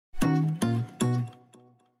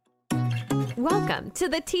Welcome to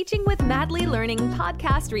the Teaching with Madly Learning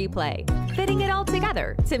podcast replay, fitting it all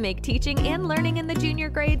together to make teaching and learning in the junior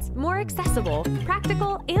grades more accessible,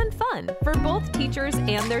 practical, and fun for both teachers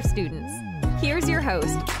and their students. Here's your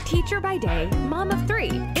host, teacher by day, mom of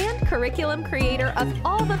three, and curriculum creator of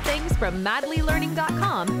all the things from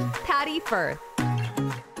madlylearning.com, Patty Firth.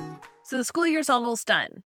 So the school year's almost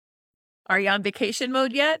done. Are you on vacation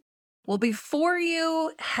mode yet? Well, before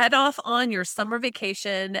you head off on your summer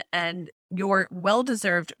vacation and your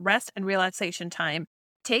well-deserved rest and relaxation time,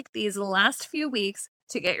 take these last few weeks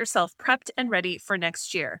to get yourself prepped and ready for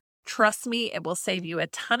next year. Trust me, it will save you a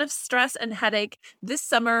ton of stress and headache this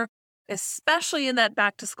summer, especially in that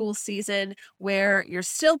back-to-school season where you're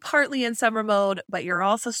still partly in summer mode, but you're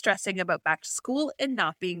also stressing about back to school and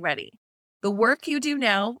not being ready. The work you do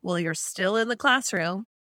now while you're still in the classroom,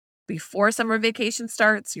 before summer vacation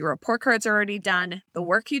starts, your report cards are already done. The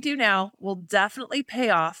work you do now will definitely pay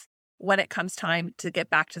off when it comes time to get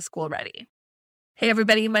back to school ready. Hey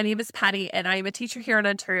everybody, my name is Patty and I am a teacher here in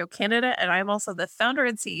Ontario, Canada, and I'm also the founder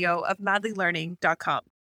and CEO of madlylearning.com.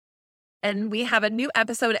 And we have a new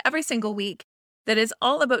episode every single week that is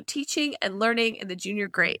all about teaching and learning in the junior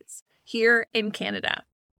grades here in Canada.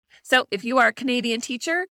 So if you are a Canadian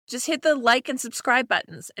teacher, just hit the like and subscribe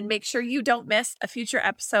buttons and make sure you don't miss a future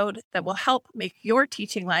episode that will help make your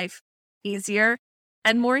teaching life easier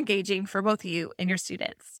and more engaging for both you and your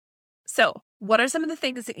students. So, what are some of the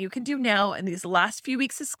things that you can do now in these last few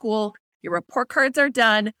weeks of school? Your report cards are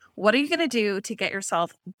done. What are you going to do to get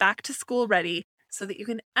yourself back to school ready so that you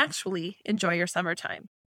can actually enjoy your summertime?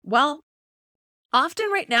 Well,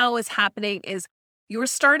 often right now what's happening is you're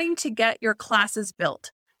starting to get your classes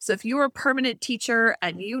built. So if you're a permanent teacher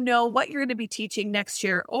and you know what you're going to be teaching next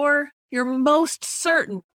year, or you're most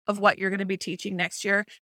certain of what you're going to be teaching next year,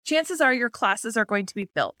 chances are your classes are going to be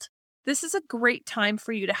built. This is a great time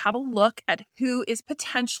for you to have a look at who is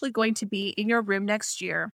potentially going to be in your room next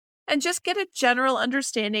year and just get a general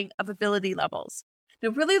understanding of ability levels. Now,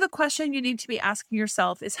 really the question you need to be asking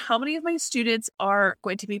yourself is how many of my students are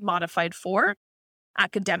going to be modified for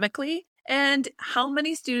academically? And how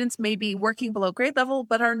many students may be working below grade level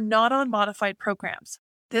but are not on modified programs?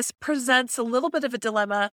 This presents a little bit of a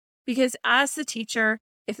dilemma because as the teacher,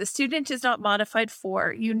 if the student is not modified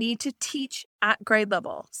for, you need to teach at grade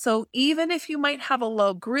level. So even if you might have a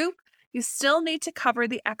low group, you still need to cover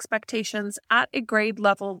the expectations at a grade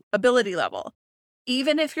level, ability level.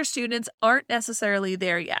 Even if your students aren't necessarily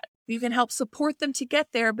there yet, you can help support them to get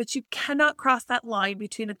there, but you cannot cross that line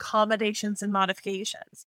between accommodations and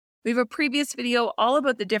modifications. We have a previous video all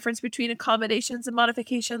about the difference between accommodations and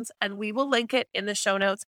modifications, and we will link it in the show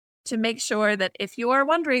notes to make sure that if you are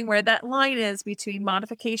wondering where that line is between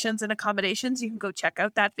modifications and accommodations, you can go check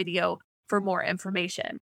out that video for more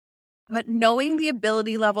information. But knowing the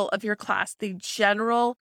ability level of your class, the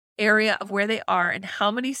general area of where they are and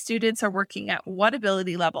how many students are working at what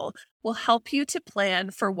ability level will help you to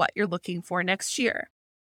plan for what you're looking for next year.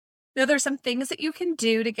 Now, there's some things that you can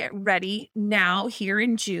do to get ready now here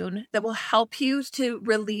in June that will help you to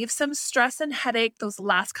relieve some stress and headache those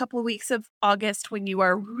last couple of weeks of August when you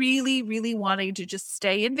are really, really wanting to just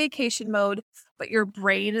stay in vacation mode, but your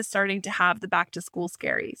brain is starting to have the back to school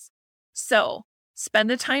scaries. So spend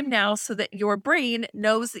the time now so that your brain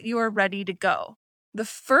knows that you are ready to go. The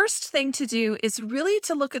first thing to do is really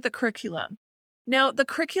to look at the curriculum. Now, the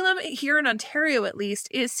curriculum here in Ontario, at least,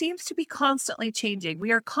 seems to be constantly changing.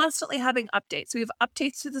 We are constantly having updates. We have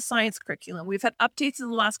updates to the science curriculum. We've had updates in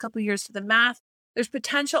the last couple of years to the math. There's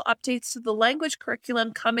potential updates to the language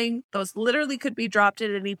curriculum coming. Those literally could be dropped at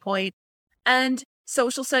any point. And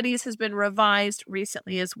social studies has been revised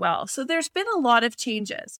recently as well. So there's been a lot of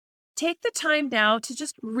changes. Take the time now to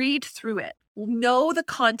just read through it. Know the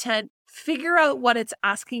content. Figure out what it's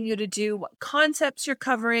asking you to do, what concepts you're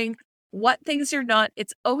covering, what things you're not.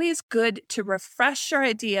 It's always good to refresh your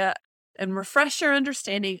idea and refresh your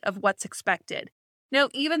understanding of what's expected. Now,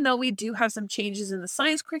 even though we do have some changes in the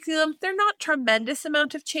science curriculum, they're not tremendous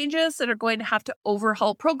amount of changes that are going to have to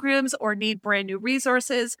overhaul programs or need brand new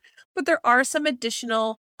resources, but there are some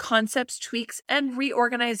additional concepts, tweaks, and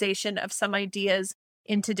reorganization of some ideas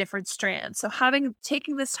into different strands. So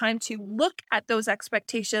taking this time to look at those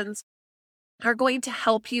expectations are going to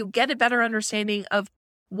help you get a better understanding of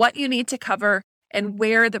what you need to cover and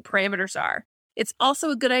where the parameters are. It's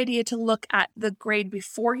also a good idea to look at the grade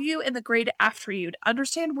before you and the grade after you to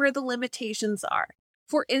understand where the limitations are.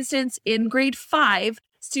 For instance, in grade 5,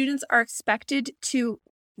 students are expected to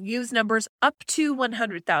use numbers up to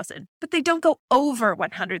 100,000, but they don't go over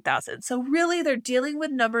 100,000. So really, they're dealing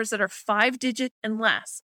with numbers that are 5-digit and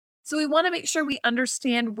less. So we want to make sure we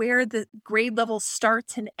understand where the grade level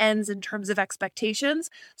starts and ends in terms of expectations.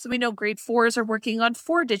 So we know grade 4s are working on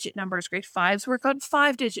 4-digit numbers, grade 5s work on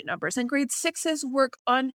 5-digit numbers, and grade 6s work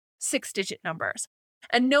on 6-digit numbers.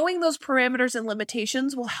 And knowing those parameters and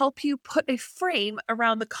limitations will help you put a frame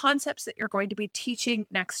around the concepts that you're going to be teaching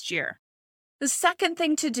next year. The second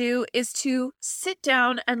thing to do is to sit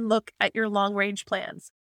down and look at your long-range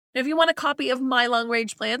plans. Now, if you want a copy of my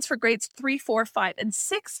long-range plans for grades 3, 4, 5, and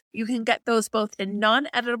 6, you can get those both in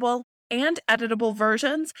non-editable and editable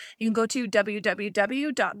versions. You can go to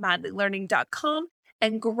www.madlylearning.com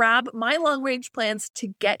and grab my long-range plans to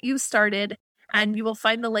get you started, and you will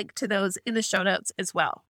find the link to those in the show notes as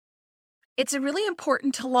well. It's really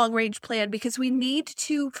important to long-range plan because we need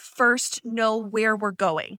to first know where we're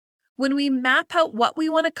going. When we map out what we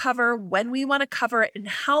want to cover, when we want to cover it, and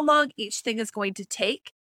how long each thing is going to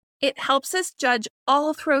take, it helps us judge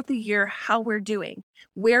all throughout the year how we're doing,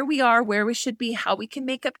 where we are, where we should be, how we can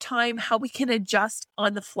make up time, how we can adjust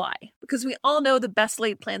on the fly. Because we all know the best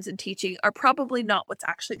laid plans in teaching are probably not what's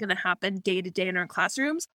actually going to happen day to day in our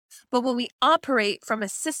classrooms. But when we operate from a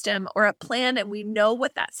system or a plan and we know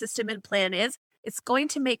what that system and plan is, it's going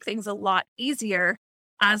to make things a lot easier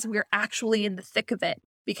as we're actually in the thick of it,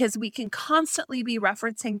 because we can constantly be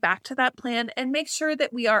referencing back to that plan and make sure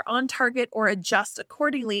that we are on target or adjust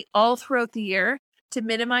accordingly all throughout the year to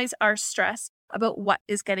minimize our stress about what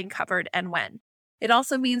is getting covered and when. It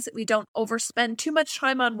also means that we don't overspend too much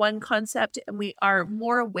time on one concept and we are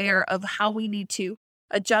more aware of how we need to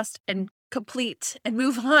adjust and complete and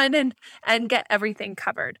move on and get everything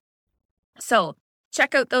covered. So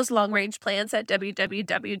check out those long-range plans at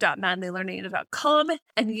www.madlylearning.com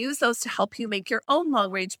and use those to help you make your own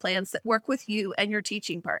long-range plans that work with you and your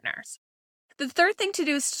teaching partners. The third thing to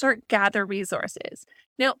do is start gather resources.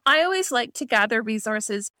 Now, I always like to gather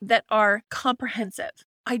resources that are comprehensive.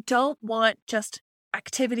 I don't want just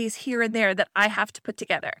activities here and there that I have to put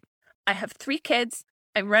together. I have 3 kids.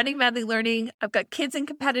 I'm running Madly Learning. I've got kids in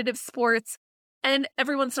competitive sports, and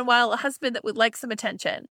every once in a while, a husband that would like some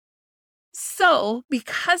attention. So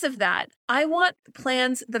because of that, I want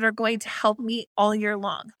plans that are going to help me all year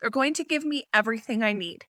long. They're going to give me everything I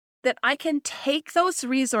need, that I can take those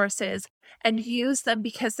resources and use them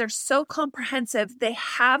because they're so comprehensive. They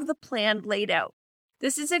have the plan laid out.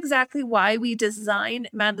 This is exactly why we design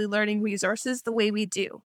Madly Learning resources the way we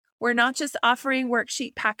do. We're not just offering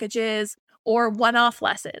worksheet packages or one-off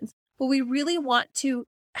lessons, but we really want to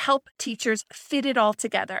help teachers fit it all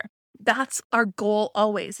together. That's our goal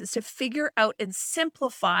always, is to figure out and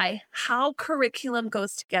simplify how curriculum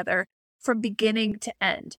goes together from beginning to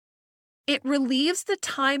end. It relieves the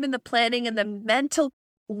time and the planning and the mental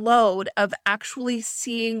load of actually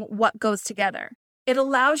seeing what goes together. It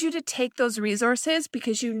allows you to take those resources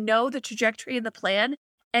because you know the trajectory and the plan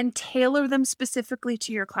and tailor them specifically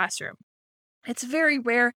to your classroom. It's very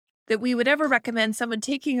rare that we would ever recommend someone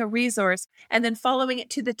taking a resource and then following it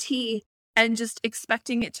to the T and just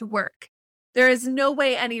expecting it to work. There is no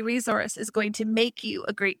way any resource is going to make you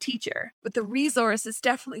a great teacher, but the resource is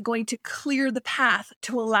definitely going to clear the path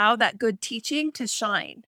to allow that good teaching to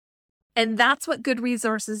shine. And that's what good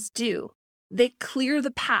resources do. They clear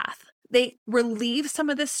the path. They relieve some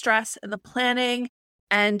of the stress and the planning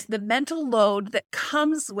and the mental load that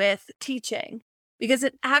comes with teaching, because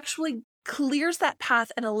it actually clears that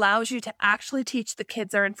path and allows you to actually teach the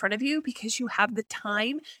kids that are in front of you, because you have the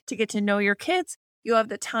time to get to know your kids. You have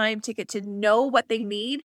the time to get to know what they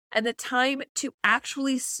need and the time to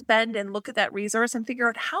actually spend and look at that resource and figure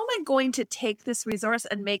out, how am I going to take this resource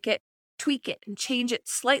and make it, tweak it and change it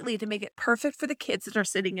slightly to make it perfect for the kids that are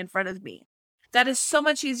sitting in front of me. That is so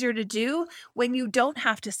much easier to do when you don't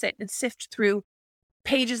have to sit and sift through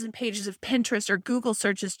pages and pages of Pinterest or Google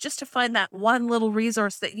searches just to find that one little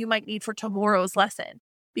resource that you might need for tomorrow's lesson,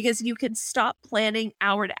 because you can stop planning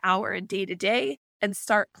hour to hour and day to day and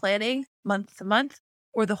start planning month to month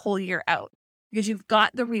or the whole year out, because you've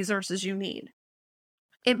got the resources you need.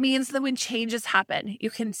 It means that when changes happen, you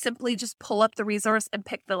can simply just pull up the resource and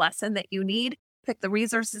pick the lesson that you need, pick the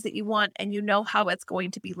resources that you want, and you know how it's going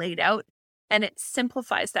to be laid out. And it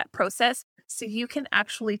simplifies that process so you can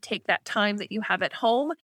actually take that time that you have at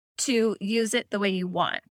home to use it the way you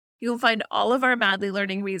want. You'll find all of our Madly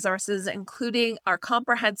Learning resources, including our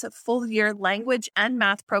comprehensive full-year language and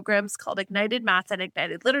math programs called Ignited Math and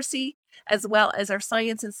Ignited Literacy, as well as our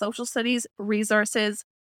science and social studies resources,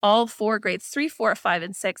 all for grades 3, 4, 5,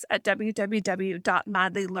 and 6 at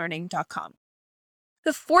www.madlylearning.com.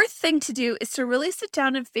 The fourth thing to do is to really sit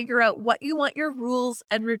down and figure out what you want your rules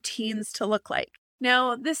and routines to look like.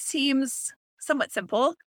 Now, this seems somewhat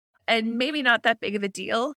simple and maybe not that big of a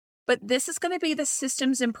deal, But this is going to be the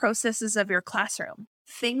systems and processes of your classroom.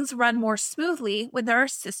 Things run more smoothly when there are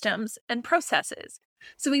systems and processes.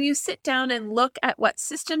 So when you sit down and look at what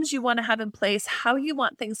systems you want to have in place, how you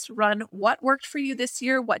want things to run, what worked for you this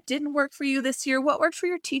year, what didn't work for you this year, what worked for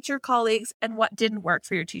your teacher colleagues, and what didn't work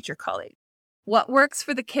for your teacher colleagues. What works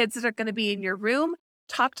for the kids that are going to be in your room,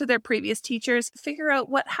 talk to their previous teachers, figure out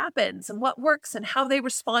what happens and what works and how they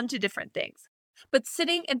respond to different things. But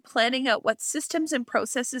sitting and planning out what systems and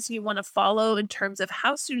processes you want to follow in terms of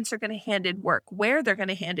how students are going to hand in work, where they're going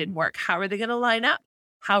to hand in work, how are they going to line up?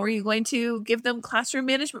 How are you going to give them classroom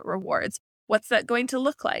management rewards? What's that going to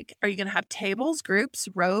look like? Are you going to have tables, groups,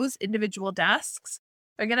 rows, individual desks?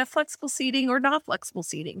 Are you going to have flexible seating or not flexible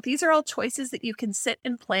seating? These are all choices that you can sit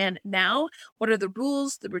and plan now. What are the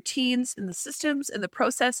rules, the routines, and the systems and the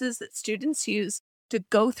processes that students use to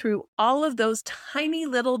go through all of those tiny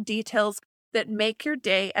little details that make your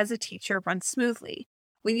day as a teacher run smoothly?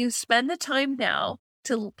 When you spend the time now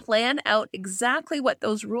to plan out exactly what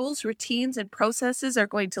those rules, routines, and processes are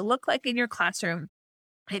going to look like in your classroom,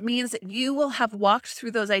 it means that you will have walked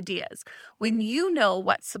through those ideas. When you know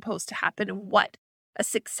what's supposed to happen and what a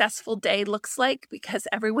successful day looks like because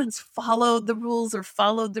everyone's followed the rules or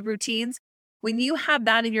followed the routines, when you have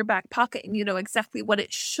that in your back pocket and you know exactly what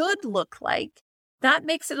it should look like, that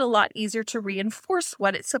makes it a lot easier to reinforce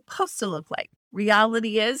what it's supposed to look like.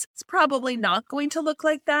 Reality is, it's probably not going to look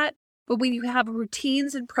like that. But when you have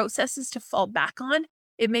routines and processes to fall back on,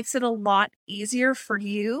 it makes it a lot easier for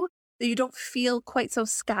you that you don't feel quite so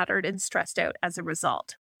scattered and stressed out as a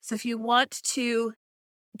result. So if you want to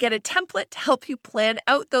get a template to help you plan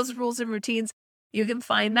out those rules and routines, you can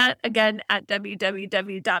find that again at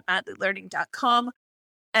www.madlylearning.com.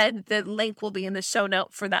 And the link will be in the show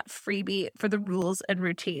note for that freebie for the rules and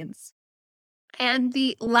routines. And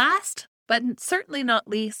the last, but certainly not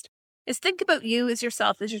least, is think about you as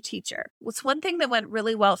yourself as your teacher. What's one thing that went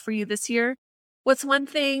really well for you this year? What's one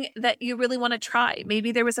thing that you really want to try?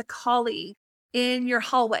 Maybe there was a colleague in your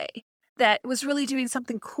hallway that was really doing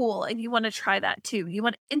something cool and you want to try that too. You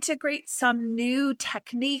want to integrate some new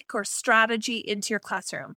technique or strategy into your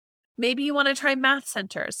classroom. Maybe you want to try math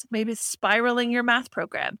centers, maybe spiraling your math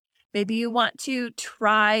program. Maybe you want to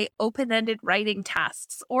try open-ended writing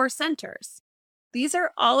tasks or centers. These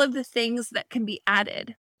are all of the things that can be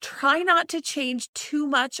added. Try not to change too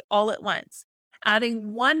much all at once.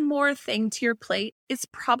 Adding one more thing to your plate is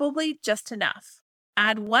probably just enough.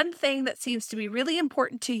 Add one thing that seems to be really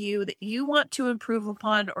important to you that you want to improve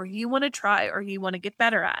upon or you want to try or you want to get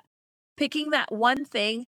better at. Picking that one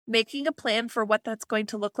thing, making a plan for what that's going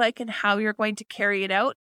to look like and how you're going to carry it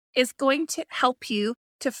out is going to help you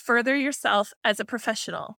to further yourself as a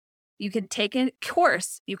professional. You can take a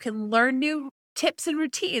course, you can learn new tips and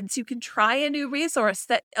routines. You can try a new resource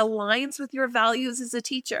that aligns with your values as a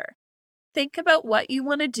teacher. Think about what you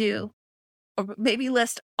want to do, or maybe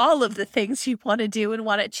list all of the things you want to do and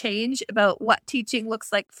want to change about what teaching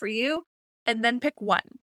looks like for you, and then pick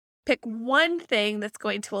one. Pick one thing that's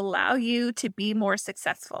going to allow you to be more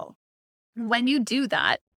successful. When you do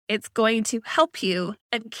that, it's going to help you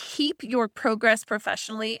and keep your progress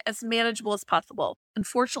professionally as manageable as possible.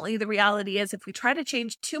 Unfortunately, the reality is if we try to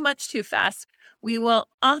change too much too fast, we will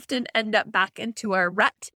often end up back into our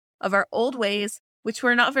rut of our old ways, which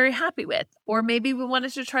we're not very happy with, or maybe we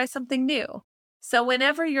wanted to try something new. So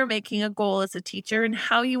whenever you're making a goal as a teacher and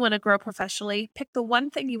how you want to grow professionally, pick the one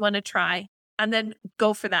thing you want to try and then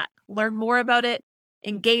go for that. Learn more about it,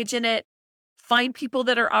 engage in it, find people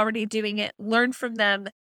that are already doing it, learn from them,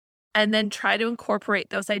 and then try to incorporate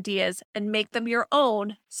those ideas and make them your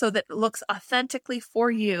own so that it looks authentically for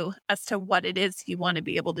you as to what it is you want to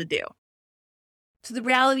be able to do. So the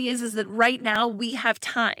reality is that right now we have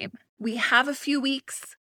time. We have a few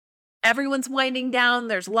weeks. Everyone's winding down.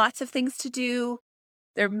 There's lots of things to do.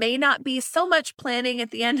 There may not be so much planning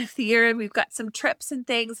at the end of the year, and we've got some trips and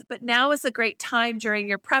things, but now is a great time during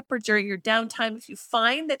your prep or during your downtime. If you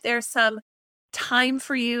find that there's some time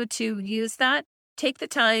for you to use that, take the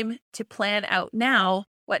time to plan out now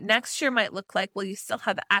what next year might look like while you still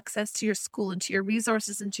have access to your school and to your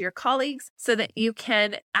resources and to your colleagues so that you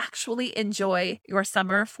can actually enjoy your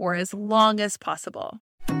summer for as long as possible.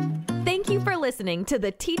 Thank you for listening to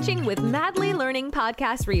the Teaching with Madly Learning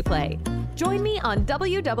podcast replay. Join me on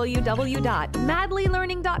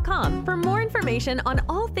www.madlylearning.com for more information on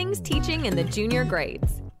all things teaching in the junior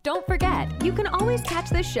grades. Don't forget, you can always catch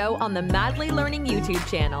this show on the Madly Learning YouTube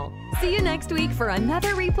channel. See you next week for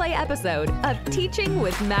another replay episode of Teaching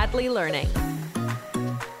with Madly Learning.